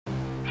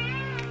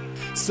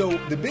So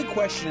the big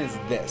question is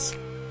this.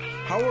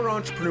 How are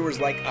entrepreneurs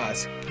like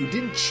us, who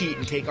didn't cheat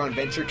and take on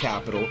venture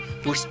capital,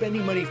 who are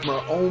spending money from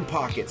our own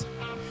pockets,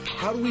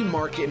 how do we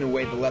market in a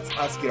way that lets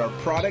us get our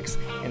products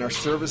and our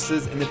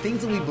services and the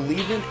things that we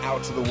believe in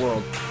out to the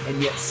world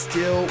and yet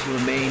still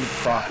remain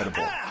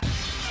profitable?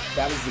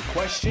 That is the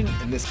question,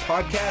 and this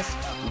podcast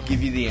will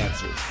give you the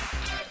answers.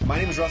 My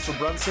name is Russell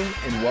Brunson,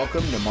 and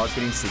welcome to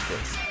Marketing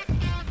Secrets.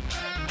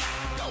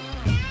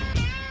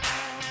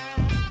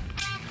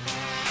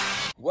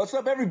 What's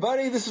up,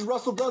 everybody? This is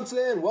Russell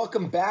Brunson.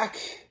 Welcome back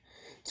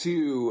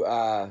to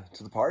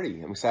the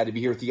party. I'm excited to be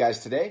here with you guys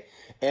today.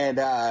 And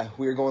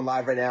we are going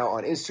live right now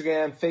on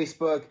Instagram,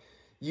 Facebook,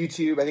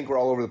 YouTube. I think we're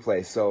all over the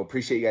place. So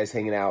appreciate you guys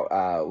hanging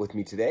out with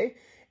me today.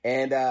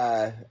 And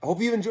I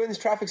hope you've enjoyed this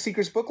Traffic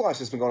Secrets book launch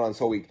that's been going on this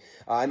whole week.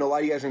 I know a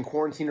lot of you guys are in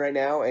quarantine right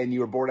now and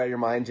you are bored out of your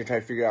minds. You're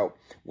trying to figure out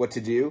what to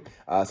do.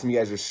 Some of you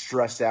guys are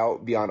stressed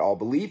out beyond all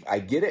belief. I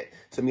get it.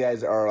 Some of you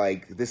guys are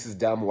like, this is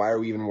dumb. Why are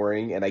we even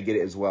worrying? And I get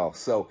it as well.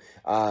 So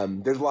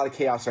there's a lot of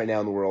chaos right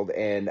now in the world.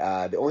 And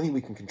the only thing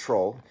we can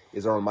control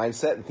is our own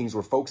mindset and things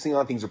we're focusing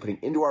on, things we're putting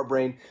into our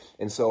brain.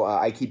 And so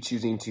I keep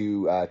choosing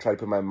to try to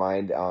put my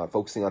mind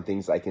focusing on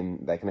things that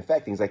can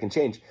affect, things I can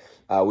change,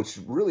 which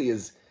really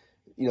is,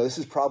 you know, this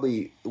is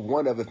probably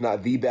one of, if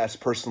not the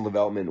best personal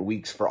development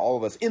weeks for all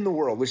of us in the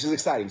world, which is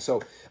exciting.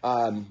 So,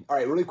 all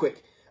right, really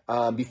quick,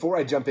 before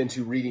I jump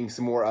into reading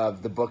some more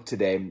of the book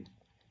today,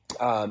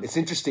 it's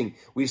interesting.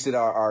 We just did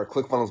our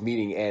ClickFunnels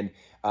meeting, and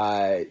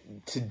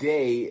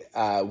today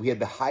we had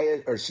the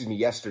highest, or excuse me,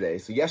 yesterday.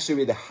 So yesterday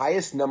we had the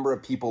highest number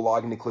of people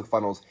logging to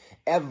ClickFunnels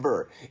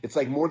ever. It's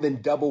like more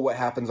than double what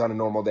happens on a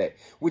normal day,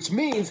 which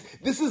means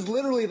this is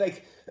literally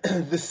like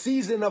the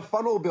season of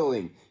funnel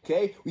building,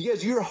 okay? You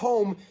guys, you're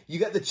home, you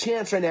got the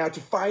chance right now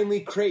to finally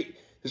create.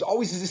 There's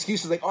always these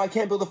excuses like, oh, I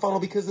can't build a funnel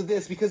because of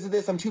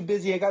this, I'm too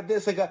busy, I got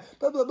this, I got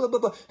blah, blah, blah, blah,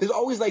 blah. There's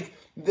always like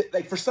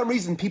for some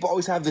reason, people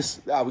always have this,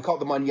 we call it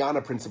the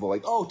Mañana principle,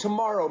 like, oh,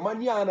 tomorrow,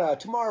 Mañana,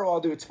 tomorrow I'll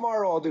do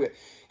it.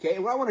 Okay,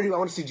 what I want to do, I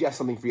want to suggest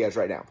something for you guys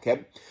right now,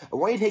 okay? I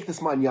want you to take this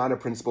Mañana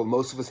principle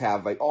most of us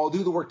have, like, oh, I'll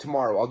do the work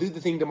tomorrow, I'll do the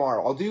thing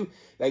tomorrow, I'll do,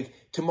 like,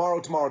 tomorrow.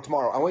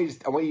 I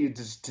want you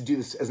to do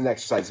this as an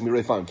exercise. It's going to be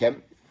really fun, okay?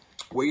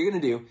 What you're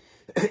going to do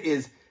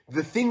is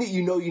the thing that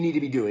you know you need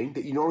to be doing,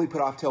 that you normally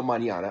put off till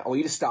Mañana, I want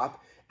you to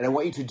stop, and I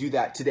want you to do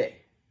that today,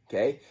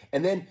 okay?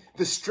 And then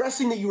the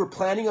stressing that you were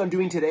planning on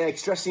doing today, like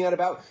stressing out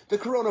about the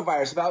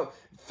coronavirus, about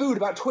food,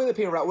 about toilet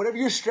paper, about whatever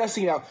you're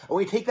stressing out, I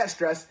want you to take that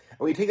stress, and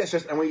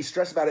I want you to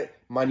stress about it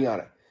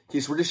Mañana. Okay,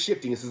 so we're just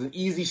shifting. This is an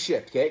easy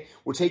shift, okay?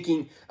 We're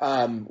taking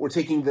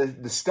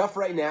the stuff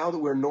right now that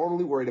we're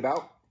normally worried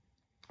about,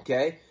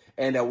 okay?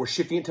 And we're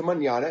shifting it to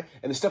Mañana.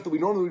 And the stuff that we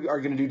normally are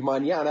going to do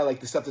Mañana,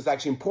 like the stuff that's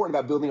actually important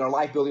about building our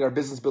life, building our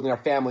business, building our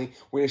family,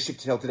 we're going to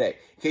shift it till today.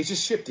 Okay, it's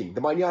just shifting, the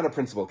Mañana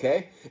principle,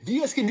 okay? If you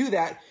guys can do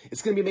that,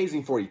 it's going to be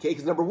amazing for you, okay?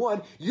 Because number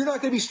one, you're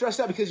not going to be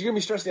stressed out because you're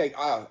going to be stressed like,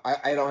 oh,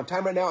 I don't have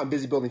time right now. I'm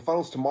busy building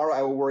funnels. Tomorrow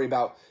I will worry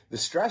about the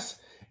stress.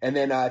 And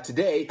then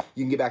today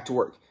you can get back to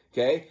work,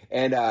 okay?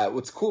 And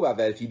what's cool about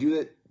that, if you do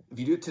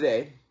it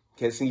today,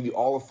 okay, it's going to give you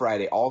all of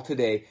Friday, all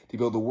today, to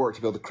be able to work,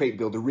 to be able to create, to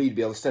be able to read, to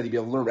be able to study, to be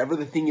able to learn. Whatever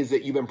the thing is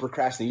that you've been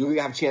procrastinating, you're going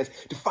to have a chance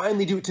to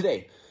finally do it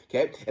today,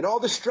 okay? And all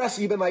the stress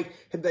that you've been like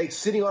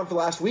sitting on for the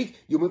last week,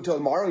 you'll move till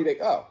tomorrow, and you'll be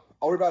like, oh,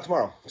 I'll worry about it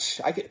tomorrow.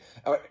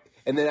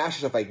 And then ask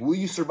yourself, like, will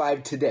you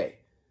survive today?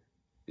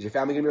 Is your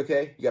family going to be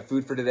okay? You got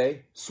food for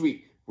today?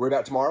 Sweet. Worry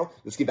about tomorrow?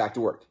 Let's get back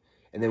to work.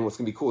 And then what's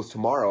going to be cool is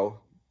tomorrow,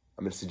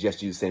 I'm going to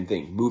suggest you do the same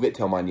thing. Move it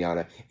till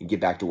Mañana and get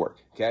back to work,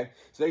 okay?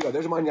 So there you go.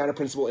 There's a Mañana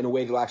principle in a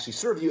way that will actually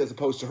serve you as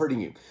opposed to hurting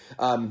you.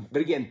 But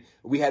again,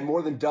 we had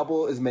more than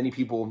double as many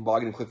people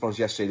logging in ClickFunnels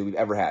yesterday than we've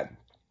ever had,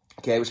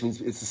 okay? Which means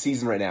it's the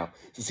season right now.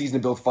 It's the season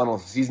to build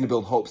funnels. It's the season to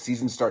build hope. It's the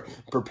season to start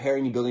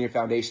preparing and building your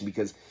foundation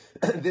because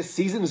this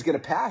season is going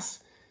to pass,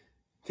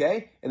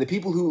 okay? And the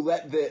people who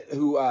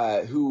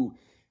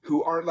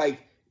who aren't like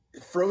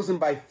frozen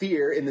by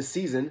fear in the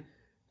season,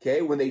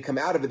 okay, when they come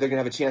out of it, they're going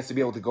to have a chance to be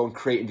able to go and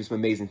create and do some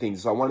amazing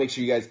things. So I want to make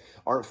sure you guys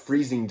aren't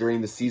freezing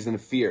during the season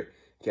of fear,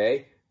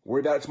 okay?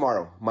 Worry about it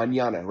tomorrow,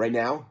 Mañana. Right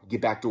now,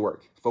 get back to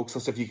work. Focus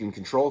on stuff you can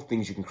control,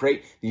 things you can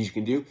create, things you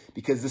can do,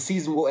 because the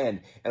season will end.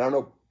 And I don't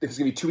know if it's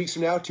going to be 2 weeks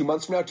from now, 2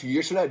 months from now, 2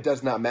 years from now. It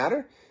does not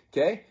matter,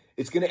 okay?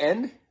 It's going to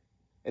end.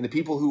 And the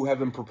people who have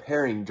been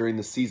preparing during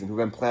the season, who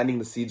have been planting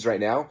the seeds right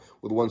now,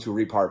 were the ones who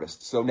reap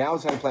harvest. So now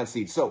it's time to plant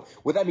seeds. So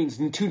what that means,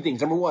 two things.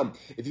 Number one,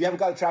 if you haven't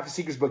got a Traffic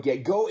Secrets book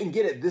yet, go and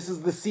get it. This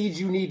is the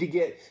seeds you need to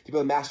get to be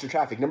able to master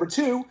traffic. Number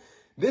two,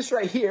 this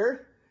right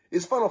here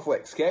is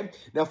FunnelFlix, okay?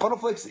 Now,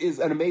 FunnelFlix is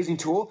an amazing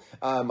tool.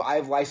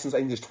 I've licensed, I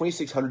think there's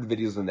 2,600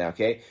 videos in there,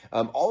 okay?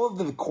 All of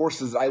the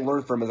courses I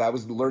learned from as I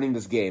was learning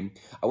this game,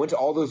 I went to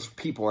all those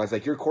people, and I was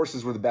like, your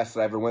courses were the best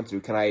that I ever went through.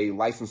 Can I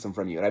license them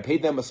from you? And I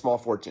paid them a small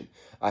fortune.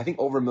 I think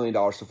over $1 million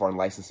so far in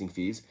licensing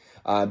fees,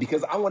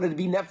 because I wanted to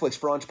be Netflix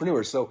for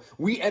entrepreneurs. So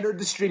we entered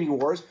the streaming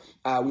wars.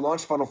 We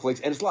launched FunnelFlix,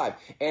 and it's live.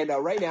 And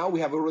right now, we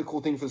have a really cool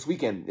thing for this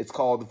weekend. It's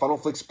called the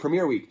FunnelFlix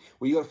Premiere Week.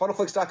 Well, you go to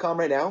funnelflix.com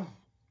right now.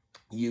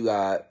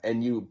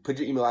 and you put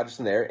your email address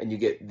in there, and you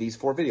get these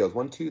 4 videos.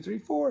 1, 2, 3,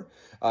 4.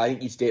 I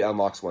think each date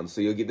unlocks one, so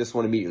you'll get this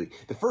one immediately.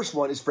 The first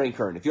one is Frank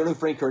Kern. If you don't know who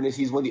Frank Kern is,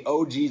 he's one of the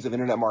OGs of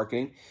internet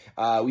marketing.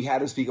 We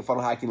had him speak at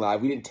Funnel Hacking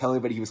Live. We didn't tell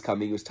anybody he was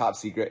coming. It was top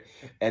secret.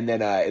 And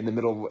then in the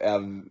middle,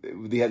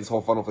 we had this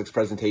whole FunnelFlix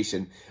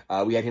presentation.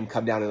 We had him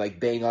come down and like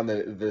bang on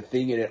the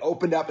thing, and it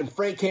opened up, and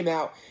Frank came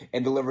out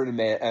and delivered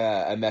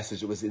a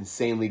message. It was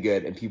insanely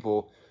good, and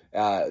people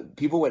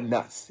went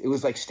nuts. It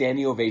was like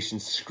standing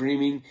ovations,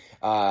 screaming,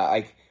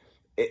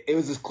 it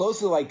was as close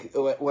to like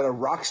what a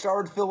rock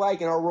star would feel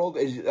like in our world.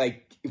 Is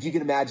like, if you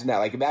can imagine that,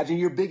 like imagine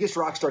your biggest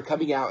rock star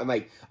coming out and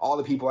like all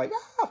the people like,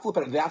 flip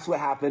it. That's what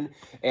happened.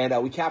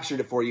 And we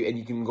captured it for you, and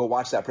you can go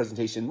watch that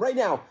presentation right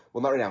now.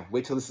 Well, not right now.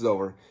 Wait till this is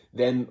over.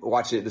 Then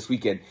watch it this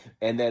weekend.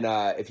 And then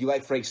if you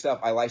like Frank's stuff,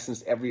 I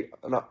licensed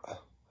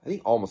I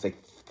think almost like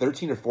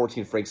 13 or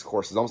 14 Frank's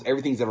courses. Almost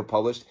everything he's ever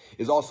published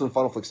is also in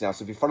FunnelFlix now.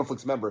 So if you're a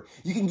FunnelFlix member,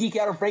 you can geek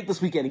out on Frank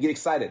this weekend and get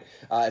excited.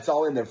 It's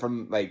all in there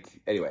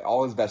anyway,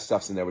 all his best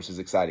stuff's in there, which is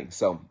exciting.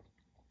 So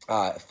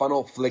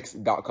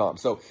funnelflix.com.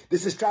 So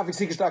this is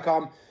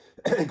trafficseekers.com.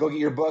 Go get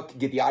your book,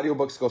 get the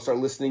audiobooks, go start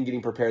listening,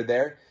 getting prepared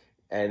there.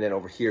 And then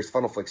over here is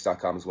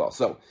funnelflix.com as well.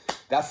 So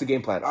that's the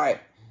game plan. All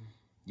right.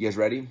 You guys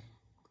ready?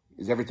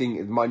 Is everything,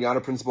 the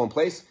Mañana principle in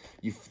place?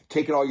 You've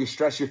taken all your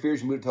stress, your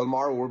fears, you moved it till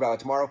tomorrow. We'll worry about it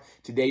tomorrow.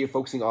 Today, you're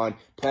focusing on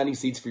planting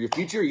seeds for your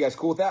future. You guys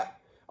cool with that?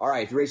 All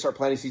right, if you're ready to start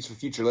planting seeds for the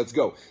future, let's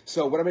go.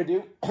 So what I'm going to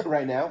do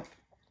right now,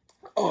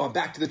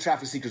 back to the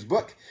Traffic Seekers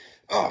book.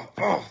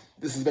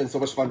 This has been so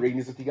much fun reading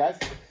this with you guys.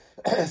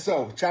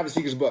 So, Traffic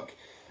Seekers book.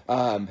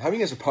 How many of you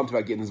guys are pumped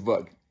about getting this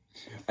book?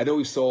 I know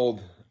we've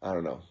sold, I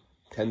don't know,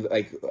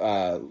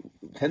 10,000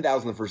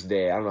 the first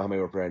day. I don't know how many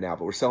we're up right now,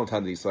 but we're selling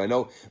tons of these. So I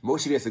know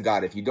most of you guys have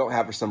got it. If you don't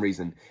have for some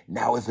reason,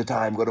 now is the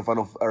time. Go to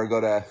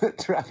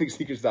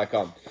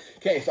trafficseekers.com.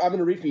 Okay, so I'm going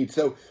to repeat.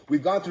 So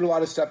we've gone through a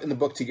lot of stuff in the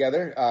book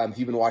together. If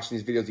you've been watching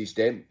these videos each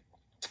day,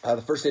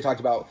 the first day I talked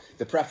about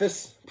the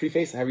preface,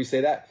 however you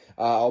say that,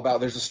 all about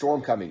there's a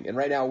storm coming. And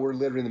right now we're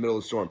literally in the middle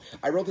of the storm.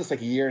 I wrote this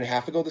like a year and a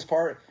half ago, this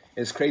part,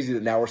 and it's crazy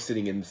that now we're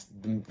sitting in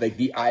like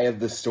the eye of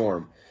the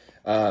storm.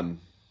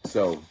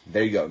 So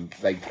there you go.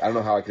 Like, I don't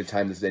know how I could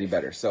time this any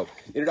better. So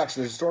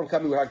introduction, there's a storm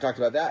coming. We talked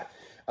about that.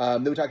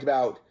 Then we talked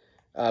about,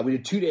 we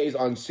did 2 days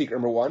on secret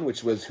number 1,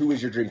 which was who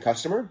is your dream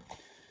customer?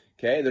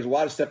 Okay. There's a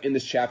lot of stuff in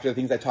this chapter. The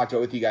things I talked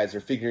about with you guys are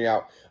figuring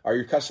out, are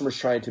your customers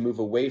trying to move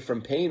away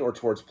from pain or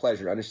towards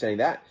pleasure? Understanding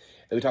that.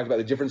 And we talked about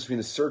the difference between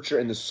the searcher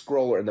and the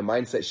scroller and the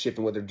mindset shift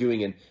and what they're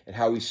doing and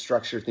how we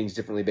structure things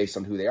differently based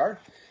on who they are.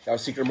 That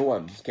was secret number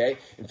 1. Okay.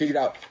 And figured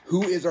out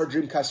who is our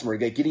dream customer,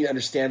 getting to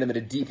understand them at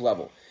a deep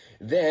level.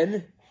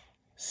 Then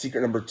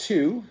secret number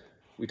 2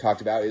 we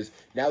talked about is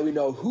now we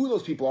know who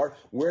those people are,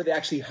 where are they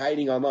actually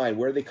hiding online,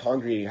 where are they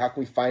congregating, how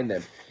can we find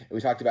them? And we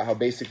talked about how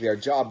basically our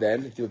job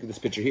then, if you look at this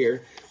picture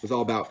here, was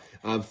all about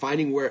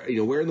finding where in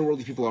the world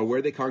these people are, where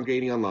are they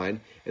congregating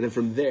online, and then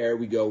from there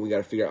we got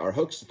to figure out our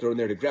hooks to throw in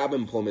there to grab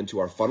them and pull them into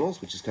our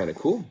funnels, which is kind of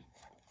cool.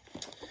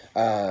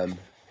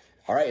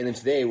 All right, and then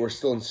today we're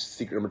still in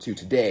secret number 2.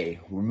 Today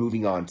we're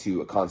moving on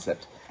to a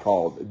concept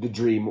called the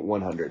Dream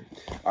 100.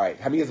 All right,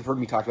 how many of you guys have heard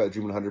me talk about the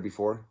Dream 100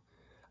 before?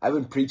 I've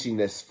been preaching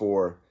this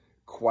for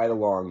quite a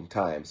long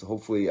time, so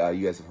hopefully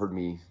you guys have heard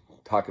me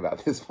talk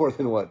about this more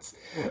than once.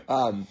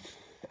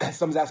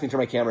 Someone's asking me to turn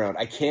my camera around.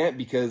 I can't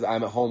because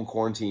I'm at home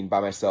quarantined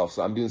by myself,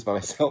 so I'm doing this by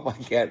myself.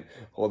 I can't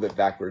hold it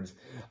backwards.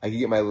 I can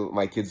get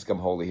my kids to come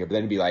hold it here, but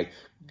then it'd be like,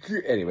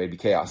 anyway, it'd be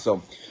chaos.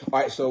 So, all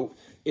right, so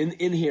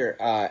in here,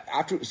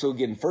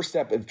 again, first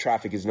step of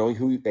traffic is knowing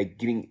who, like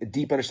getting a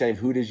deep understanding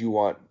of who it is you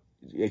want,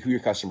 like who your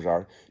customers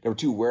are. Number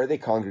 2, where are they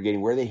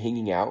congregating? Where are they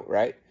hanging out,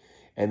 right?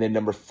 And then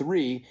number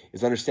 3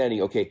 is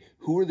understanding, okay,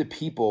 who are the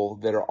people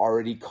that are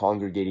already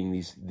congregating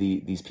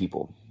these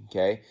people,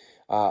 okay?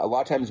 A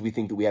lot of times we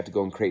think that we have to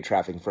go and create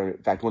traffic. In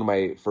fact, one of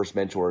my first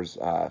mentors,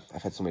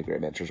 I've had so many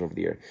great mentors over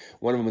the year.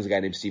 One of them was a guy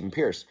named Stephen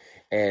Pierce.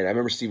 And I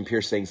remember Stephen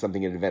Pierce saying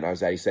something at an event I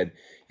was at. He said,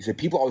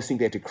 people always think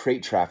they have to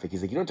create traffic.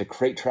 He's like, you don't have to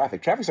create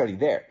traffic. Traffic's already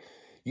there.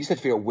 You just have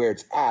to figure out where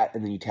it's at,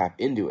 and then you tap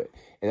into it.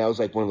 And that was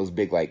like one of those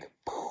big, like,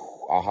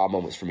 aha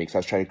moments for me, because I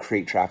was trying to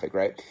create traffic,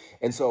 right?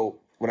 And so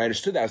when I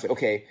understood that, I was like,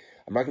 okay,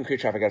 I'm not going to create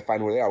traffic. I got to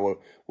find where they are.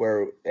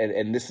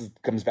 And this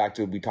comes back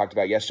to what we talked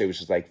about yesterday,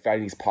 which is like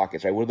finding these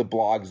pockets, right? What are the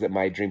blogs that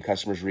my dream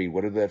customers read?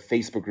 What are the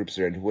Facebook groups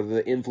they're in? What are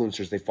the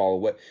influencers they follow?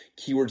 What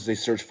keywords they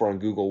search for on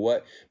Google?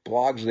 What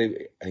blogs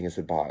I think I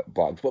said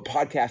blogs, what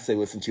podcasts they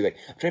listen to? Like,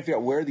 I'm trying to figure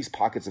out where are these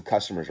pockets of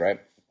customers,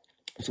 right?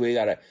 So we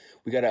gotta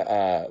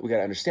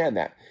understand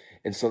that.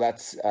 And so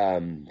that's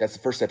the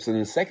first step. So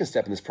then the second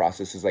step in this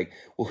process is like,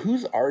 well,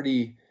 who's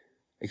already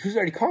Like, who's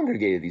already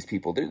congregated these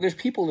people? There's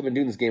people that have been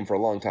doing this game for a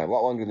long time, a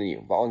lot longer than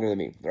you, a lot longer than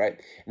me, right?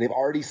 And they've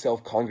already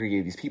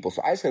self-congregated these people.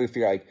 So I just got to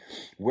figure out, like,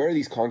 where are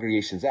these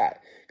congregations at?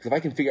 Because if I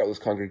can figure out where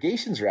those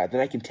congregations are at, then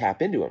I can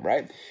tap into them,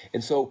 right?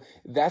 And so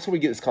that's where we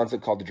get this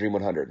concept called the Dream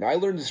 100. Now, I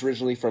learned this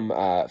originally from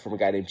a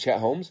guy named Chet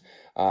Holmes.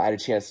 I had a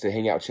chance to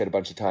hang out with Chet a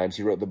bunch of times.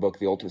 He wrote the book,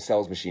 The Ultimate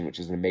Sales Machine, which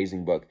is an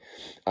amazing book.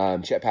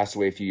 Chet passed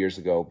away a few years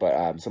ago,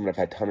 but someone I've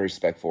had a ton of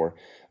respect for.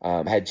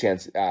 I had a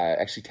chance,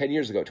 actually 10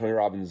 years ago, Tony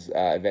Robbins'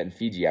 event in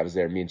Fiji. I was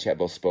there. Me and Chet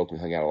both spoke. We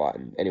hung out a lot.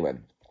 And anyway,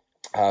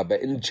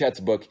 but in Chet's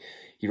book,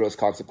 he wrote this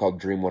concept called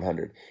Dream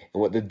 100.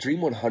 And what the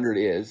Dream 100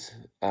 is,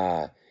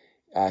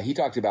 he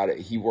talked about it.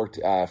 He worked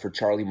for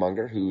Charlie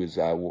Munger, who is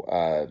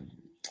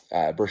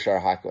Berkshire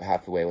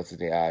Hathaway. What's his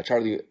name?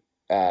 Charlie...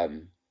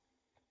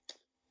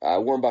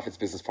 Warren Buffett's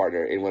business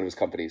partner in one of his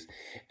companies,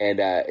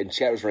 and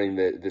Chet was running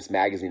this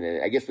magazine.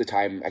 And I guess the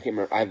time, I can't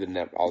remember. I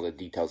have all the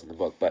details in the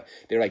book, but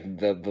they're like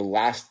the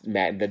worst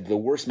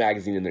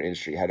magazine in their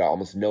industry. Had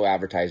almost no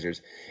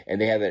advertisers,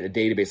 and they had a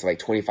database of like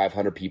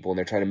 2,500 people, and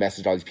they're trying to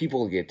message all these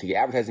people to get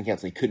advertising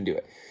accounts, and they couldn't do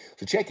it.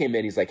 So Chet came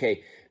in. He's like,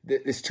 "Hey,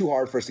 it's too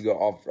hard for us to go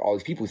all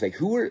these people." He's like,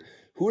 "Who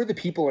are the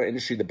people in our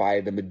industry that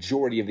buy the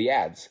majority of the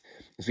ads?"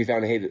 And so we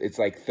found, hey, it's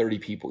like 30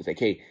 people. He's like,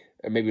 "Hey."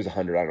 Or maybe it was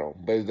 100, I don't know.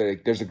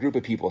 But there's a group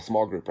of people, a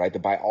small group, right,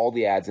 that buy all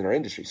the ads in our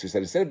industry. So he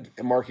said, instead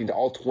of marketing to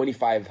all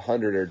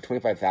 2,500 or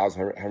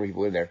 25,000, how many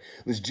people in there,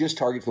 let's just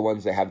target the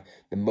ones that have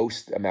the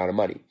most amount of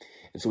money.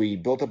 And so he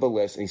built up a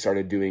list, and he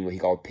started doing what he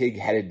called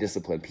pig-headed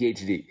discipline,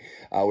 PhD,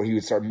 where he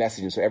would start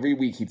messaging. So every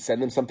week he'd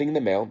send them something in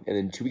the mail, and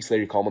then 2 weeks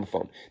later he'd call them on the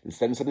phone. Then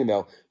send them something in the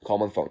mail, call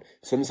them on the phone.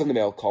 Send them something in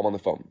the mail, call them on the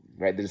phone.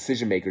 Right, the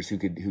decision makers who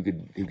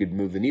could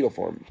move the needle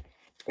for him.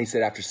 He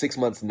said after 6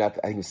 months, I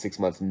think it was 6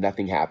 months,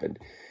 nothing happened.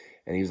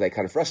 And he was like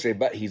kind of frustrated,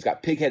 but he's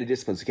got pig-headed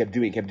discipline, so he kept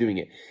doing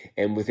it.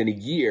 And within a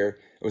year,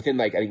 within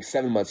like, I think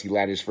 7 months, he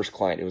landed his first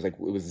client. It was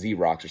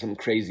Xerox or something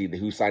crazy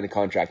who signed a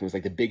contract, and it was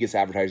like the biggest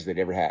advertiser they'd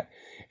ever had.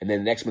 And then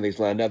the next month,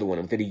 they landed another one.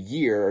 And within a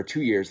year or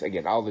 2 years,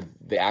 again, all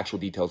the actual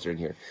details are in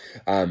here,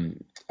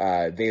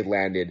 they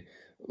landed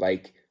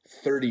like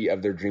 30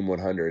 of their Dream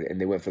 100, and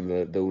they went from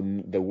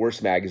the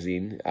worst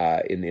magazine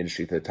in the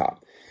industry to the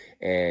top.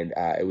 And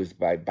it was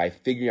by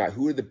figuring out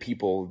who are the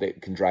people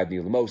that can drive the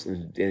needle the most,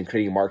 and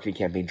creating a marketing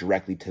campaign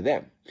directly to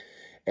them.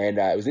 And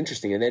it was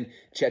interesting. And then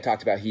Chet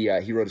talked about he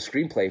wrote a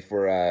screenplay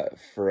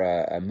for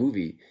a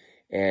movie.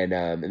 And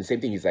the same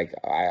thing, he's like,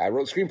 I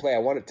wrote a screenplay. I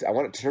want it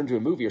to turn to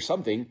a movie or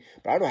something,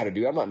 but I don't know how to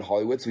do it. I'm not in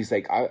Hollywood. So he's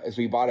like, so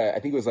he bought I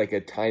think it was like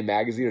a Time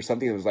magazine or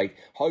something. That was like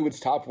Hollywood's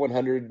top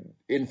 100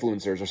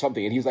 influencers or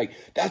something. And he was like,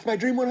 that's my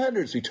Dream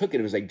 100. So he took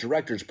it. It was like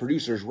directors,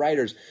 producers,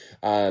 writers,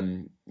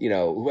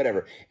 whatever.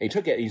 And he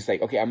took it, and he's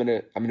like, okay, I'm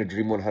gonna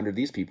Dream 100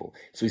 these people.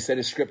 So he sent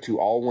a script to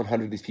all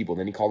 100 of these people.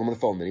 Then he called them on the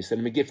phone. Then he sent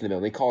them a gift in the mail.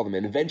 And they called them.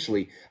 And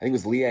eventually, I think it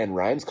was Leanne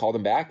Rimes called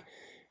him back.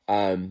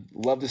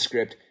 Loved the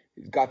script.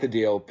 Got the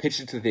deal,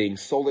 pitched it to the thing,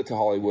 sold it to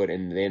Hollywood,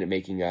 and they ended up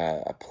making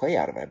a play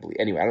out of it, I believe.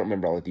 Anyway, I don't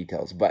remember all the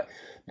details, but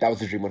that was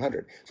the Dream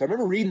 100. So I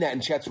remember reading that in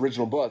Chet's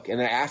original book, and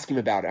then I asked him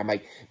about it. I'm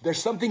like, there's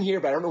something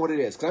here, but I don't know what it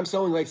is, because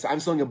I'm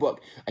selling a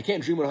book. I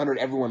can't Dream 100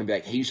 everyone and be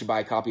like, hey, you should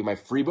buy a copy of my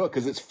free book,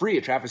 because it's free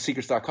at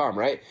trafficsecrets.com,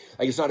 right?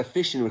 Like, it's not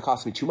efficient, it would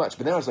cost me too much.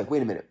 But then I was like,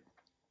 wait a minute.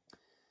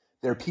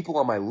 There are people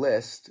on my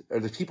list,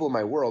 or there's people in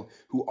my world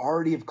who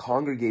already have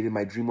congregated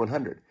my Dream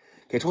 100.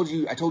 Okay,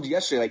 I told you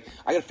yesterday, like,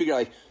 I got to figure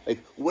out,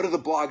 like, what are the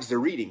blogs they're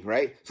reading,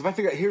 right? So if I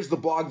figure out, here's the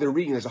blog they're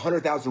reading, there's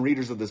 100,000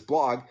 readers of this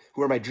blog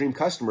who are my dream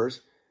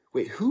customers.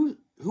 Wait, who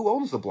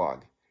owns the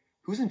blog?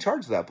 Who's in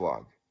charge of that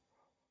blog?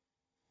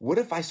 What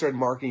if I started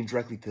marketing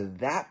directly to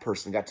that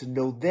person, got to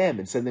know them,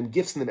 and send them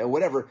gifts and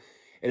whatever,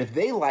 and if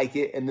they like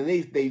it, and then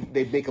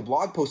they make a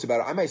blog post about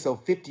it, I might sell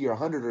 50 or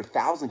 100 or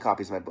 1,000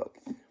 copies of my book,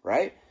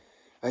 right?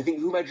 I think,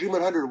 who my Dream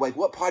 100, like,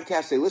 what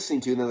podcast are they listening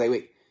to? And they're like,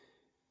 wait,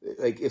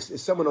 like, if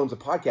someone owns a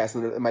podcast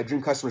and my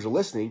dream customers are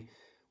listening,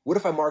 what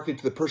if I market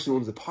to the person who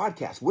owns the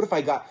podcast? What if I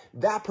got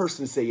that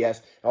person to say yes,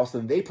 and all of a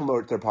sudden they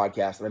promote their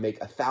podcast, and I make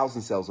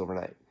 1,000 sales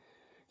overnight?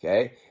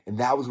 Okay, and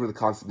that was where the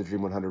concept of the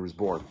Dream 100 was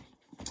born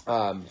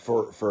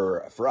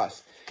for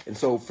us. And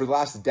so for the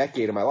last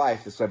decade of my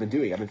life, that's what I've been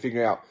doing. I've been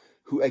figuring out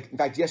who. Like, in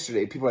fact,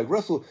 yesterday, people were like,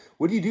 Russell,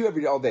 what do you do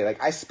every day, all day?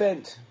 Like, I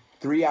spent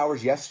 3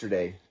 hours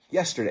yesterday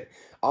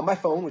on my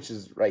phone, which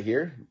is right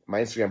here. My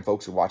Instagram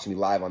folks are watching me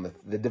live on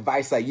the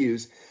device I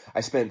use.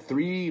 I spent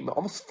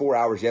almost 4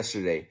 hours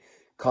yesterday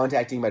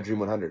contacting my Dream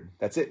 100.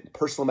 That's it.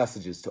 Personal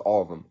messages to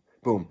all of them.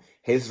 Boom.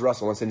 Hey, this is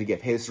Russell. I want to send you a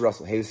gift. Hey, this is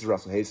Russell. Hey, this is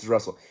Russell. Hey, this is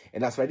Russell.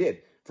 And that's what I did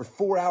for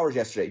 4 hours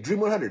yesterday.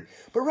 Dream 100.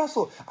 But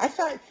Russell, I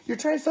thought you're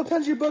trying to sell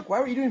tons of your book. Why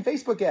were you doing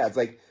Facebook ads?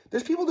 Like,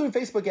 there's people doing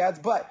Facebook ads,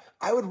 but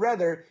I would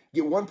rather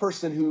get one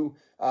person who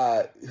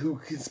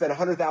can spend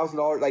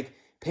 $100,000, like,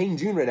 Paying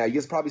June right now, you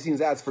guys have probably seen his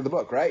ads for the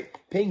book, right?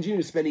 Paying June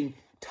is spending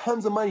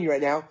tons of money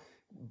right now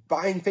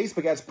buying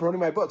Facebook ads,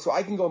 promoting my book. So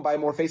I can go and buy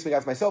more Facebook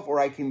ads myself, or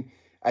I can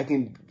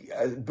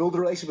build a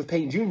relationship with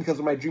Paying June because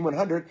of my Dream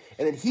 100,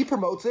 and then he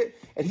promotes it,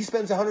 and he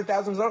spends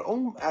 $100,000 out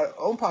of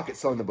own pocket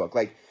selling the book.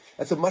 Like,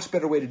 that's a much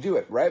better way to do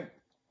it, right?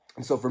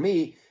 And so for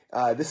me,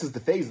 this is the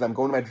phase that I'm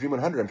going to my Dream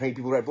 100. I'm training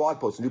people to write blog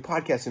posts and do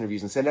podcast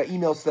interviews and send out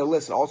emails to their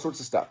list and all sorts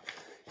of stuff.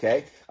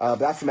 Okay, but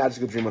that's the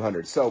magic of Dream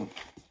 100. So,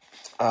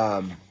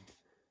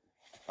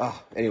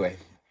 anyway,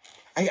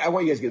 I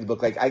want you guys to get the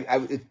book. Like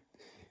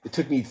it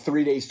took me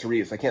 3 days to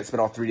read it, so I can't spend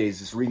all 3 days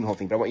just reading the whole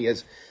thing, but I want you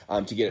guys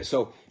to get it.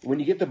 So when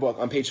you get the book,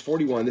 on page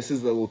 41, this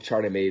is the little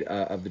chart I made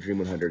of the Dream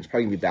 100. It's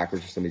probably going to be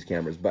backwards for some of these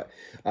cameras, but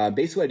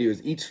basically what I do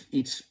is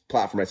each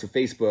platform, right? So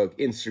Facebook,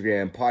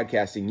 Instagram,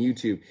 podcasting,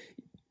 YouTube,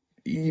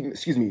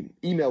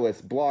 email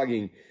lists,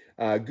 blogging,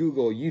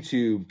 Google,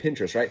 YouTube,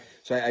 Pinterest, right?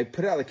 So I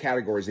put out the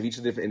categories of each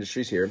of the different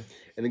industries here,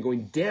 and then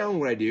going down,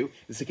 what I do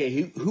is,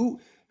 okay,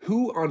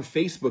 who on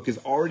Facebook has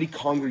already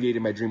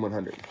congregated my Dream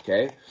 100,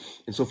 okay?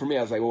 And so for me,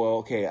 I was like, well,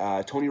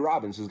 okay, Tony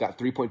Robbins has got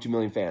 3.2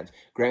 million fans.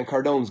 Grant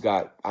Cardone's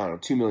got,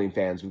 2 million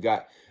fans. We've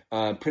got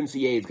Prince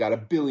EA's got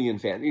 1 billion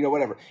fans,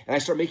 whatever. And I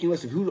start making a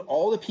list of who's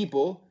all the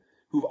people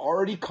who've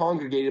already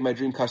congregated my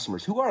dream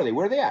customers. Who are they?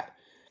 Where are they at?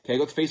 Okay, I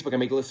go to Facebook, I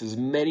make a list of as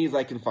many as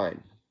I can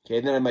find. Okay,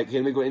 and then I'm like, okay,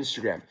 let me go to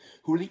Instagram.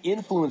 Who are the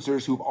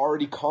influencers who've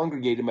already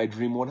congregated my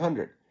Dream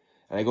 100?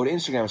 And I go to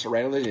Instagram and start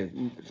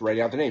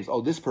writing out their names.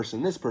 Oh, this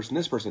person, this person,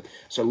 this person.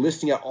 Start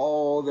listing out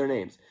all their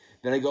names.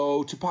 Then I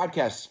go to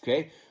podcasts,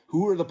 okay?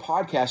 Who are the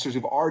podcasters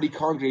who've already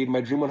congregated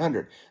my Dream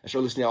 100? I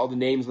start listing out all the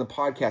names of the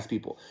podcast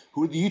people.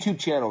 Who are the YouTube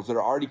channels that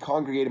are already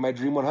congregated my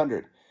Dream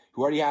 100?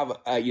 Who already have,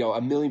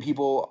 1 million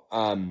people,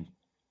 1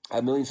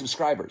 million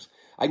subscribers.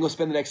 I can go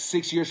spend the next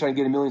 6 years trying to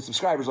get 1 million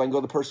subscribers. Or I can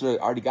go to the person who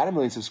already got 1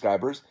 million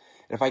subscribers.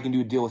 And if I can do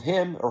a deal with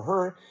him or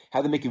her,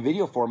 have them make a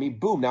video for me,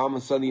 boom, now I'm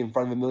suddenly in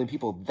front of 1 million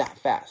people that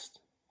fast.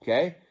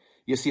 Okay?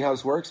 You see how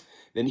this works?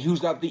 Then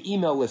who's got the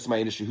email list in my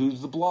industry?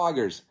 Who's the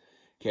bloggers?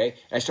 Okay?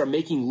 And I start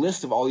making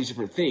lists of all these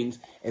different things,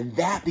 and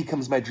that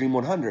becomes my Dream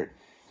 100.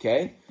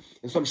 Okay?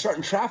 And so I'm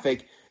starting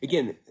traffic.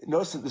 Again,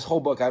 notice that this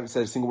whole book, I haven't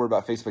said a single word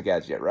about Facebook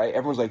ads yet, right?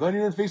 Everyone's like, I need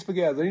to run Facebook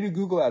ads. I need to do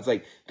Google ads.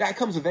 Like, that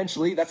comes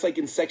eventually. That's like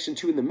in section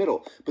 2 in the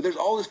middle. But there's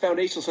all this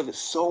foundational stuff that's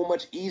so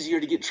much easier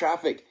to get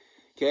traffic.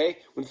 Okay?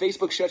 When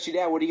Facebook shuts you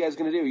down, what are you guys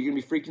going to do? You're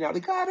going to be freaking out,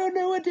 like, I don't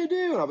know what to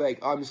do. And I'll be like,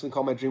 I'm just going to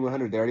call my Dream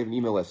 100. They already have an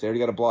email list. They already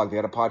got a blog. They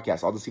got a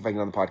podcast. I'll just see if I can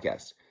get on the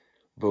podcast.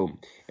 Boom.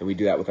 And we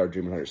do that with our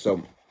Dream 100.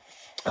 So,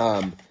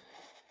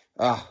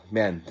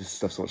 man, this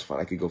stuff's so much fun.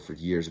 I could go for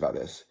years about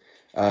this.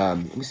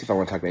 Let me see if I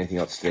want to talk about anything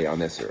else today on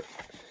this. Or,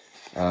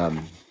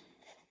 can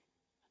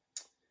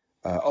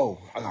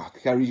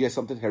I read you guys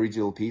something? Can I read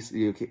you a little piece? Are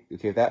you okay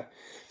with that?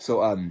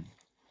 So,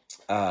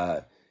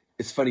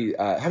 it's funny.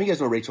 How many of you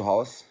guys know Rachel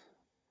Hollis?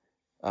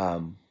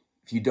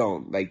 If you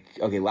don't,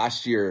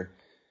 last year,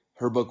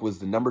 her book was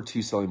the number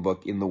 2 selling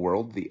book in the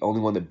world. The only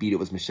one that beat it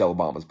was Michelle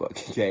Obama's book,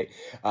 okay?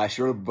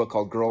 She wrote a book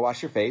called Girl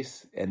Wash Your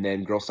Face, and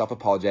then Girl Stop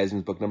Apologizing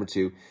was book number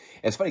 2. And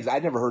it's funny because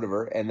I'd never heard of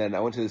her, and then I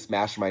went to this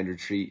mastermind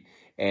retreat,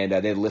 and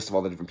they had a list of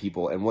all the different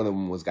people, and one of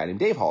them was a guy named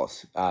Dave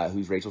Hollis,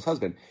 who's Rachel's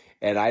husband.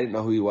 And I didn't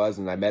know who he was,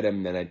 and I met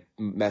him, and I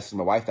messaged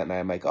my wife that night.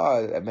 I'm like,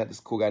 I met this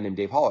cool guy named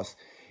Dave Hollis.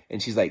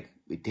 And she's like,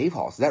 wait, Dave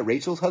Hollis, is that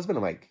Rachel's husband?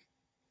 I'm like,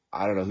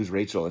 I don't know, who's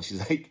Rachel? And she's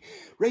like,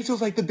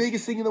 Rachel's like the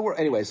biggest thing in the world.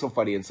 Anyway, it's so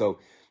funny. And so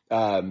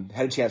had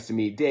a chance to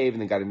meet Dave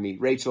and then got to meet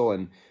Rachel,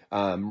 and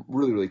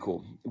really, really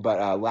cool.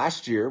 But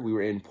last year, we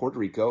were in Puerto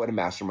Rico at a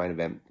mastermind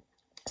event,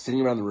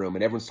 sitting around the room,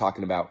 and everyone's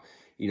talking about,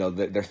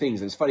 their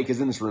things. And it's funny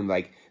because in this room,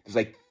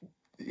 there's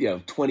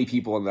 20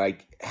 people, and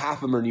half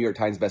of them are New York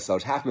Times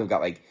bestsellers. Half of them have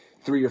got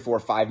 3 or 4 or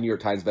 5 New York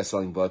Times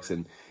bestselling books.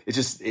 And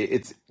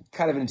it's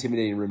kind of an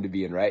intimidating room to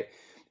be in, right?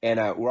 And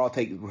we're all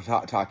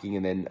talking,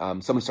 and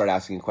then someone started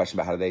asking a question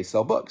about how do they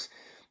sell books.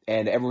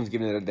 And everyone's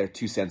giving their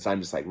 2 cents.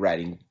 I'm just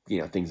writing,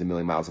 things a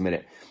million miles a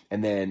minute.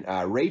 And then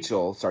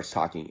Rachel starts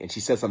talking, and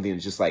she says something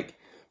that's just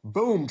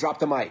boom, drop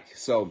the mic.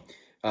 So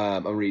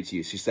I'll read it to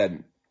you. She says,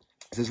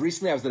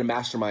 recently I was at a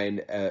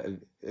mastermind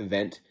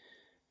event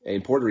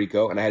in Puerto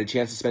Rico, and I had a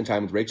chance to spend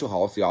time with Rachel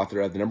Hollis, the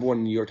author of the number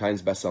 1 New York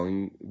Times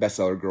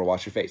bestseller, Girl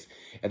Wash Your Face.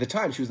 At the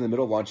time, she was in the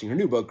middle of launching her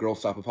new book, Girl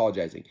Stop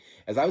Apologizing.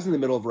 As I was in the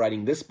middle of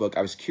writing this book,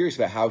 I was curious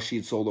about how she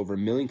had sold over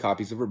 1 million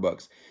copies of her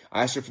books.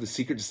 I asked her for the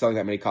secret to selling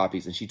that many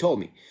copies, and she told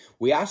me.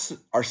 We asked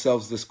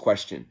ourselves this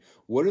question: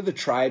 what are the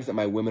tribes that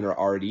my women are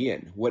already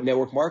in? What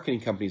network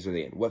marketing companies are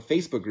they in? What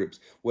Facebook groups?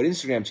 What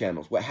Instagram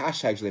channels? What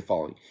hashtags are they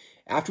following?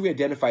 After we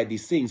identified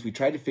these things, we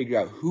tried to figure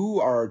out who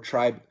are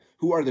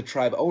the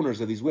tribe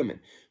owners of these women.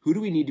 Who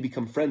do we need to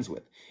become friends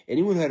with?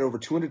 Anyone who had over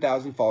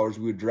 200,000 followers,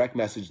 we would direct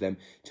message them,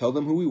 tell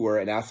them who we were,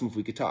 and ask them if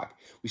we could talk.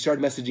 We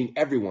started messaging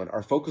everyone.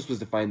 Our focus was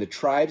to find the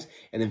tribes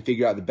and then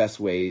figure out the best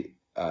ways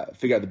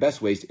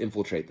to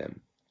infiltrate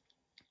them.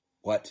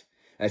 What?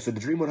 And I said,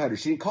 the Dream 100.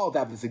 She didn't call it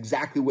that, but that's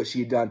exactly what she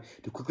had done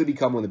to quickly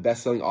become one of the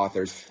best-selling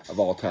authors of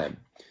all time.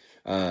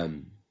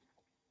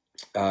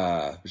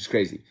 Which is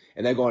crazy.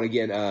 And then go on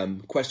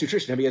again, Quest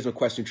Nutrition. How many of you guys know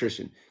Quest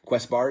Nutrition?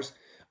 Quest bars?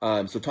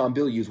 So Tom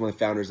Billieu is one of the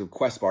founders of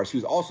Quest Bars. He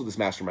was also this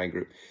mastermind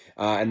group.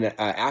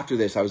 After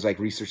this, I was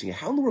researching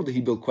how in the world did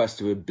he build Quest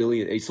to $1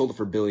 billion? He sold it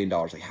for $1 billion.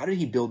 How did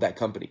he build that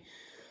company?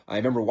 I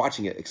remember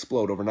watching it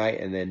explode overnight,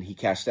 and then he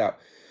cashed out.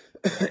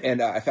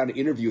 And I found an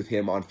interview with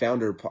him on the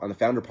Founder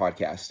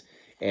podcast,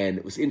 and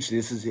it was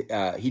interesting.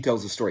 He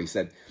tells the story. He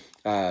said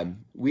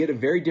we had a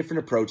very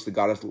different approach that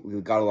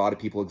got a lot of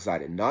people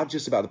excited, not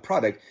just about the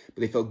product,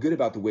 but they felt good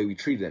about the way we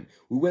treated them.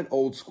 We went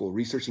old school,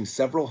 researching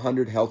several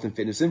hundred health and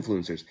fitness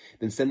influencers,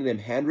 then sending them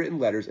handwritten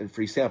letters and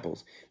free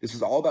samples. This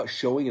was all about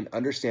showing an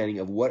understanding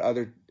of what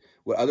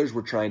others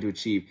were trying to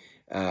achieve,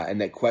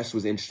 and that Quest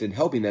was interested in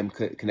helping them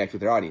connect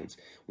with their audience.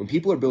 When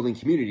people are building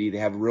community, they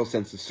have a real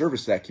sense of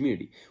service to that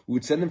community. We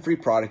would send them free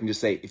product and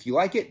just say, if you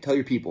like it, tell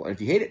your people. And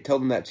if you hate it, tell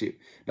them that too.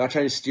 Not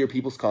trying to steer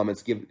people's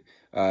comments, to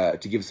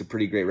give us a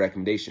pretty great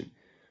recommendation.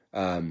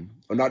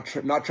 Or not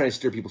trying to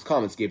steer people's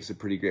comments, gave us a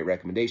pretty great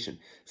recommendation.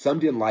 Some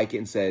didn't like it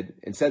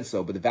and said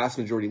so, but the vast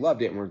majority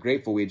loved it and were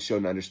grateful we had shown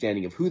an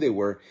understanding of who they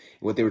were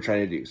and what they were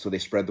trying to do. So they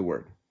spread the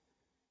word.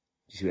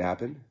 You see what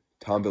happened?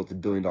 Tom built a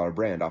 $1 billion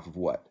brand off of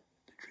what?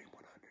 The Dream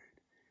 100.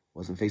 It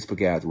wasn't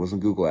Facebook ads. It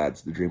wasn't Google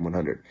ads. The Dream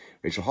 100.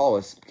 Rachel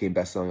Hollis became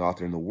best-selling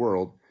author in the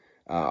world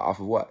off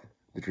of what?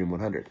 The Dream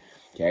 100.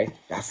 Okay?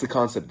 That's the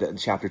concept in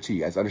chapter 2,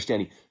 you guys.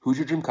 Understanding who's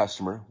your dream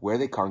customer, where are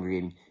they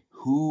congregating,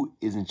 who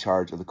is in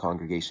charge of the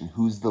congregation,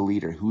 who's the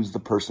leader, who's the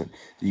person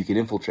that you can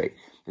infiltrate.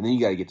 And then you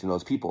got to get to know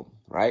those people,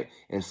 right?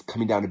 And it's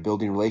coming down to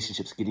building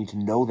relationships, getting to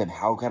know them.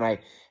 How can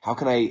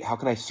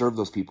I serve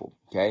those people?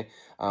 Okay.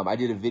 I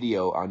did a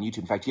video on YouTube.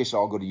 In fact, you guys should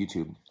all go to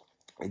YouTube.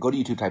 Go to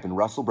YouTube, type in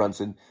Russell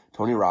Brunson,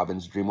 Tony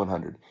Robbins, Dream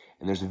 100.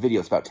 And there's a video,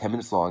 it's about 10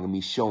 minutes long, of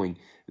me showing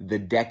the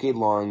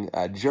decade-long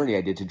journey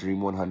I did to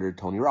Dream 100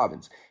 Tony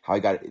Robbins. How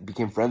I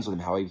became friends with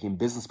him, how I became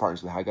business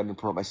partners with him, how I got him to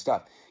promote my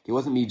stuff. It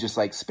wasn't me just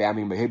like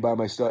spamming him, hey, buy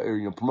my stuff,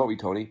 or promote me,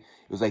 Tony.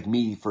 It was like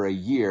me for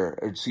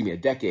a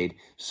decade,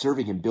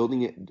 serving him,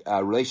 building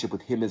a relationship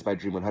with him as my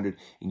Dream 100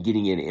 and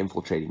getting in and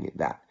infiltrating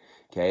that.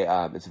 Okay,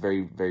 it's a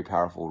very, very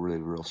powerful, really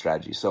real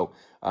strategy. So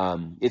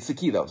it's the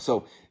key, though.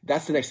 So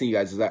that's the next thing, you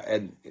guys, is that,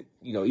 and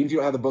even if you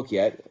don't have the book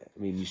yet, I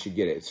mean, you should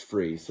get it. It's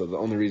free. So the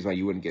only reason why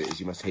you wouldn't get it is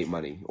you must hate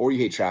money, or you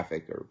hate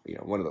traffic, or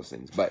one of those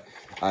things. But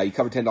you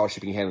cover $10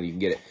 shipping and handling, you can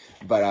get it.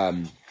 But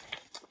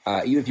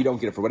even if you don't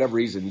get it for whatever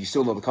reason, you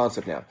still know the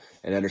concept now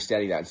and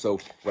understanding that. And so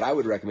what I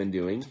would recommend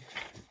doing,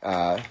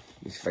 let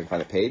me see if I can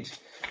find a page.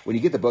 When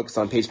you get the book, it's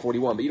on page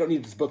 41. But you don't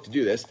need this book to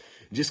do this.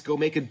 Just go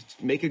make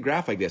a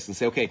graph like this and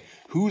say, okay,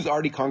 who's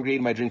already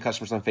congregated my dream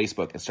customers on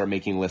Facebook, and start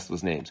making a list of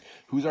those names.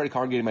 Who's already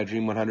congregated my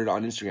Dream 100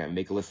 on Instagram, and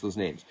make a list of those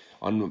names.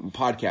 On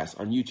podcasts,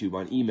 on YouTube,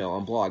 on email,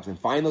 on blogs, and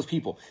find those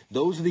people.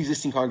 Those are the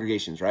existing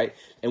congregations, right?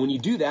 And when you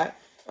do that,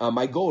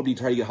 my goal would be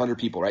to try to get 100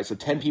 people, right? So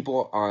 10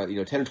 people on,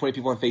 10 or 20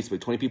 people on Facebook,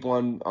 20 people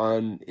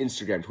on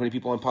Instagram, 20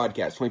 people on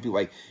podcasts, 20 people,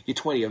 like, get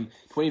 20 of them,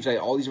 20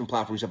 of all these different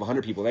platforms, you have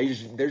 100 people.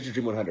 There's your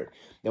Dream 100.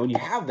 Now, when you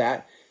have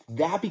that,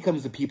 that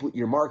becomes the people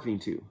you're marketing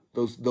to,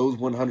 those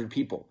 100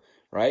 people,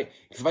 right?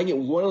 Because if I can get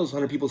one of those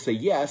 100 people to say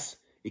yes,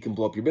 it can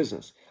blow up your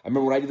business. I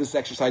remember when I did this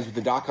exercise with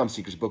the .com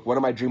Secrets book, one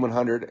of my Dream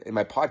 100 in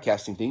my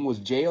podcasting thing was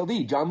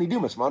JLD, John Lee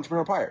Dumas from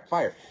Entrepreneur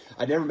Fire.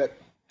 I never met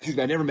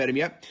him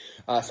yet.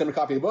 Sent him a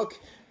copy of the book,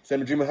 sent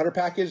him a Dream 100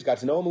 package, got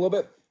to know him a little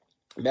bit.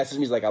 He messaged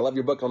me, he's like, I love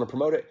your book, I want to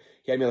promote it.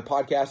 He had me on the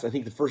podcast. I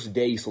think the first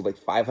day he sold like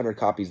 500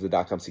 copies of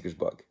the .com Secrets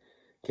book.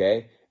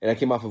 Okay? And I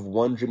came off of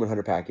one Dream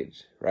 100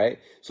 package, right?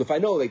 So if I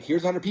know, like,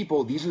 here's 100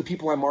 people, these are the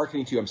people I'm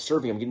marketing to, I'm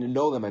serving, I'm getting to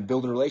know them, I'm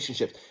building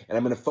relationships, and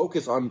I'm going to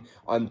focus on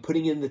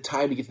putting in the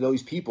time to get to know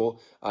these people,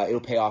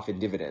 it'll pay off in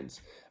dividends.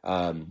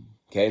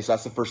 Okay, so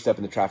that's the first step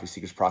in the traffic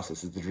seekers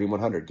process, is the Dream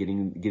 100,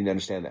 getting to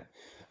understand that.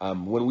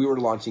 When we were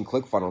launching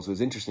ClickFunnels, it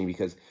was interesting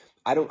because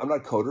I'm not a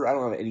coder. I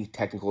don't have any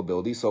technical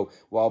ability. So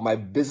while my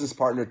business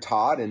partner,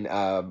 Todd, and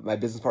my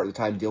business partner at the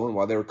time, Dylan,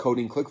 while they were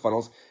coding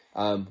ClickFunnels,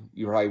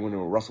 you were probably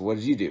wondering, well, Russell, what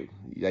did you do?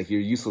 Like,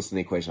 you're useless in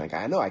the equation. Like,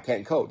 I know, I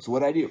can't code. So what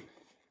did I do?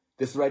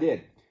 This is what I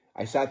did.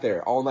 I sat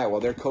there all night while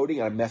they're coding,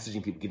 and I'm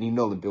messaging people, getting to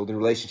know them, building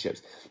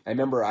relationships. I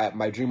remember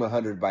my Dream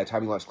 100, by the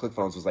time we launched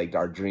ClickFunnels, was like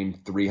our Dream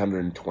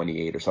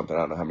 328 or something. I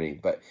don't know how many,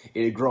 but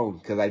it had grown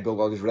because I built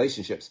all these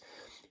relationships.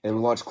 And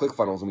we launched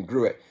ClickFunnels, and we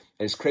grew it.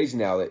 And it's crazy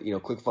now that,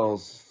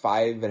 ClickFunnels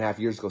 5.5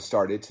 years ago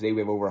started. Today we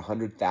have over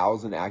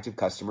 100,000 active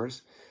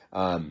customers.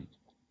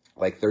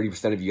 Like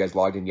 30% of you guys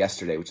logged in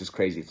yesterday, which is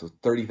crazy. So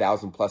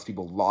 30,000 plus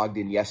people logged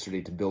in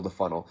yesterday to build a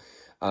funnel.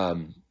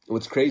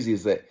 What's crazy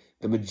is that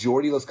the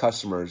majority of those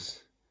customers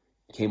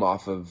came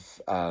off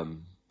of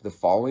the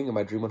following of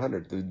my Dream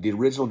 100, the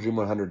original Dream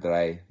 100 that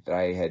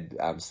I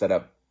had set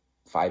up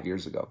 5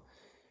 years ago.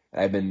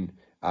 And I've been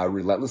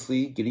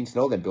relentlessly getting to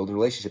know them, building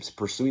relationships,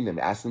 pursuing them,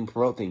 asking them to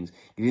promote things,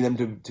 getting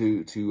them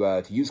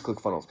to use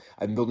ClickFunnels.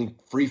 I've been building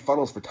free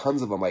funnels for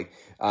tons of them. Like,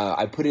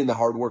 I put in the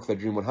hard work for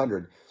the Dream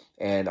 100,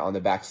 and on the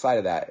back side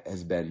of that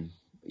has been,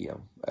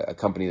 a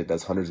company that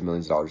does hundreds of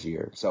millions of dollars a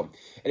year. So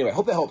anyway, I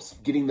hope that helps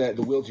getting the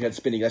wheels in your head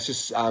spinning. That's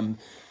just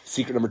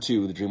secret number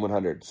 2, the Dream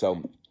 100.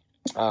 So,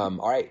 all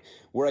right,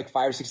 we're like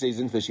 5 or 6 days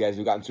into this, you guys.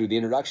 We've gotten through the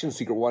introduction,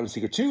 secret 1 and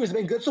secret 2. Has it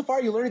been good so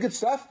far? You learning good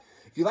stuff?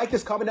 If you like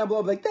this, comment down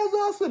below. Be like, that's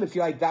awesome. If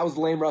you're like, that was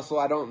lame, Russell,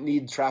 I don't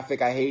need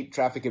traffic, I hate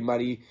traffic and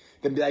money,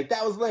 then be like,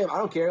 that was lame. I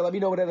don't care. Let me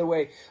know what other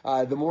way.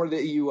 The more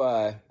that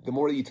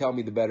you tell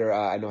me, the better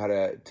I know how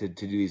to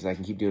do these, and I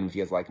can keep doing them if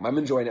you guys like them. I'm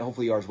enjoying it.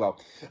 Hopefully you are as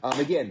well.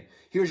 Again,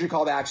 here's your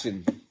call to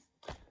action.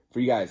 for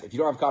you guys. If you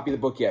don't have a copy of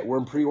the book yet, we're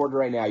in pre-order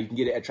right now. You can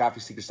get it at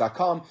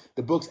trafficsecrets.com.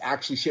 The book's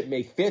actually shipped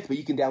May 5th, but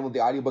you can download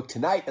the audiobook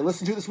tonight and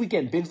listen to it this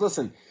weekend. Binge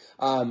listen.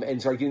 And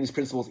start getting these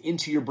principles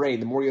into your brain.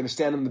 The more you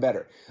understand them, the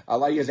better. A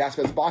lot of you guys asked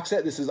about this box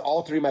set. This is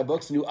all three of my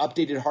books, new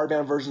updated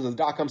hardbound versions of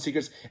the .com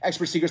Secrets,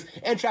 Expert Secrets,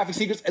 and Traffic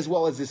Secrets, as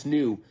well as this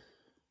new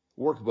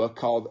workbook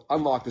called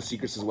Unlock the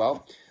Secrets as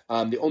well.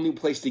 The only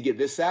place to get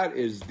this at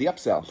is the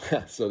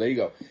upsell. So there you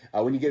go.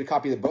 When you get a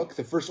copy of the book,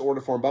 the first order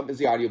form bump is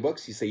the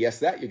audiobooks. You say yes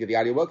to that, you'll get the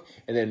audiobook.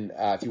 And then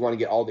if you want to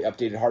get all the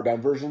updated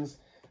hardbound versions,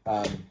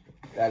 the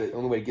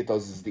only way to get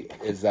those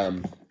is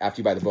after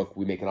you buy the book,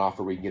 we make an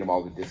offer where you can get them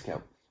all at a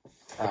discount.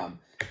 So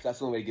that's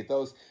the only way to get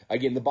those.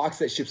 Again, the box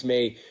set ships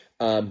May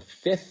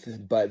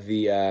 5th, but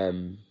the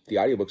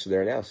audiobooks are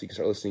there now, so you can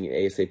start listening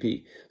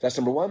ASAP. So that's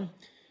number one.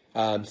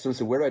 Someone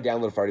said, where do I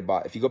download if I already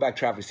bought? If you go back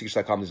to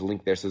trafficsecrets.com, there's a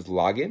link there that says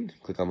login.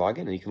 Click on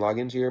login, and you can log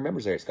into your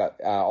members there. It's got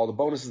all the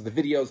bonuses, the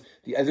videos.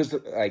 There's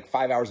like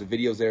 5 hours of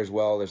videos there as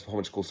well. There's a whole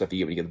bunch of cool stuff you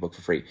get when you get the book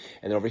for free.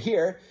 And then over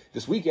here,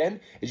 this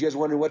weekend, as you guys are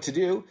wondering what to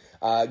do,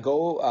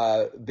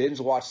 go binge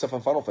watch stuff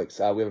on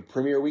FunnelFlix. We have a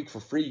premiere week for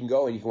free. You can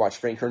go and you can watch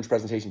Frank Kern's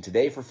presentation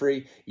today for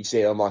free. Each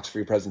day it unlocks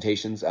free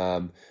presentations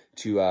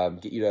to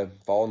get you to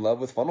fall in love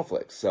with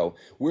FunnelFlix. So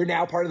we're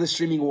now part of the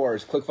streaming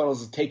wars.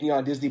 ClickFunnels is taking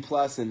on Disney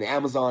Plus and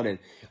Amazon, and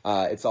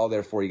it's all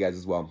there for you guys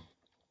as well.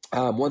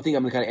 One thing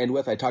I'm going to kind of end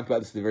with, I talked about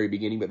this at the very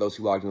beginning, but those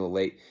who logged in a little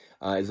late,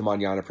 is the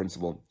Mañana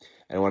principle.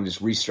 And I want to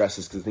just re-stress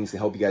this because I think it's going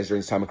to help you guys during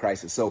this time of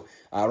crisis. So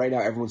right now,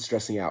 everyone's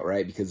stressing out,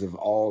 right, because of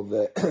all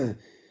the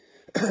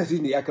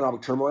the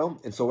economic turmoil.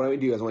 And so what I'm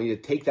going to do is I want you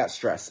to take that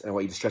stress, and I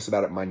want you to stress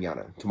about it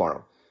mañana,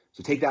 tomorrow.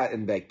 So take that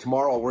and like,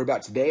 tomorrow I'll worry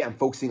about today. I'm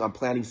focusing on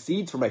planting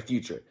seeds for my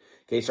future.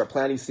 Okay, start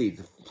planting seeds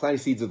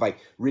of like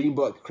reading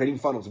books, creating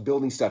funnels,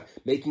 building stuff,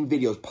 making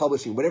videos,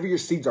 publishing, whatever your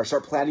seeds are,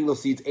 start planting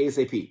those seeds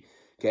ASAP.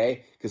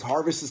 Okay, because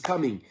harvest is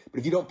coming. But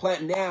if you don't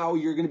plant now,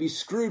 you're going to be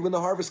screwed when the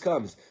harvest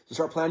comes. So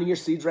start planting your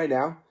seeds right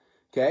now.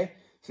 Okay,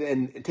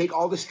 and take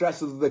all the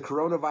stress of the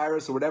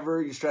coronavirus or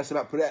whatever you're stressed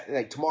about, put it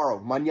like tomorrow,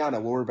 mañana,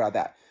 we'll worry about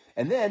that.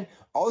 And then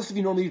all this stuff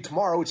you normally do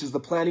tomorrow, which is the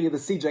planting of the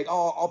seeds, like,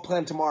 oh, I'll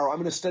plan tomorrow, I'm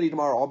going to study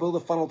tomorrow, I'll build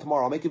a funnel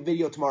tomorrow, I'll make a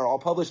video tomorrow, I'll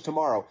publish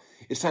tomorrow.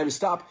 It's time to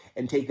stop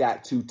and take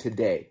that to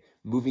today,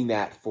 moving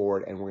that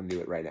forward, and we're going to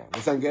do it right now.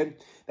 Does that sound good?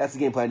 That's the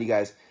game plan, you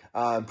guys.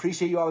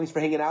 Appreciate you all. Thanks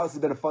for hanging out. This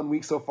has been a fun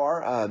week so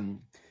far.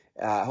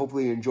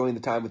 Hopefully you're enjoying the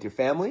time with your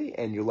family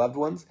and your loved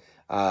ones.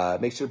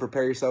 Make sure to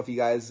prepare yourself, you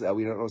guys.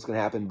 We don't know what's going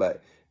to happen,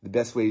 but the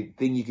best thing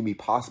you can be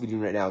possibly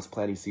doing right now is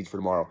planting seeds for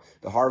tomorrow.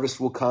 The harvest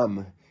will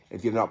come.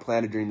 If you have not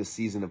planted during the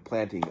season of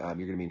planting, you're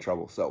going to be in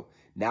trouble. So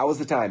now is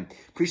the time.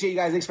 Appreciate you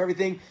guys. Thanks for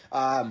everything.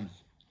 Go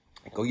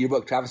get your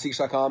book,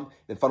 trafficsecrets.com,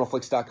 then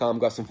funnelflix.com.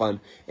 Go have some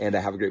fun, and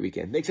have a great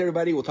weekend. Thanks,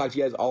 everybody. We'll talk to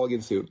you guys all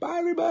again soon. Bye,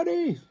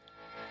 everybody.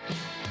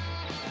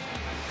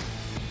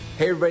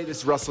 Hey, everybody. This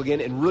is Russell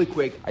again. And really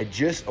quick, I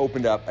just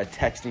opened up a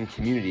texting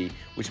community,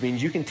 which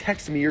means you can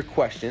text me your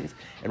questions.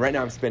 And right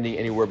now I'm spending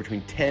anywhere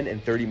between 10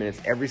 and 30 minutes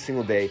every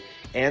single day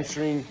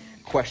answering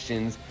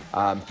questions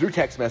through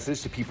text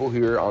message to people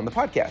who are on the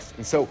podcast.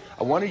 And so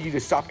I wanted you to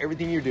stop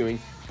everything you're doing,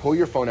 pull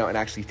your phone out, and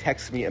actually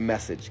text me a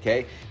message,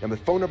 okay? Now, the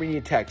phone number you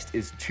need to text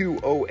is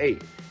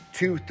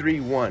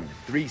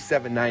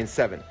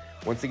 208-231-3797.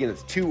 Once again,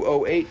 it's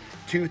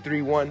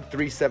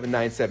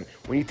 208-231-3797.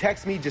 When you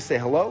text me, just say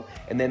hello,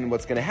 and then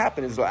what's going to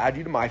happen is it'll add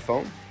you to my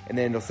phone, and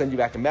then it'll send you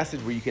back a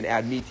message where you can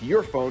add me to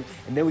your phone,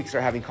 and then we can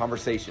start having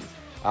conversations.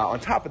 On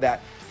top of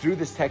that, through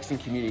this texting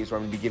community is where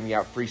I'm going to be giving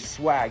out free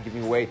swag,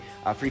 giving away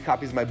free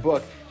copies of my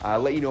book,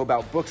 let you know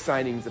about book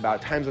signings,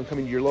 about times I'm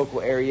coming to your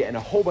local area, and a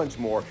whole bunch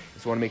more.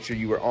 So I want to make sure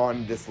you are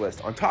on this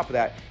list. On top of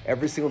that,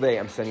 every single day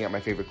I'm sending out my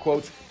favorite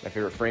quotes, my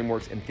favorite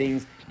frameworks, and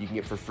things you can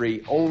get for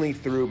free only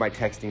through my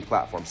texting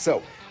platform.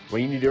 So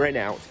what you need to do right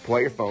now is pull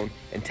out your phone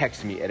and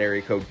text me at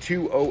area code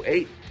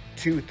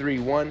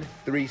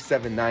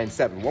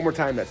 208-231-3797. One more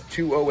time, that's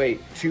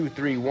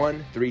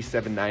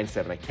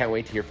 208-231-3797. I can't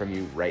wait to hear from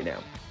you right now.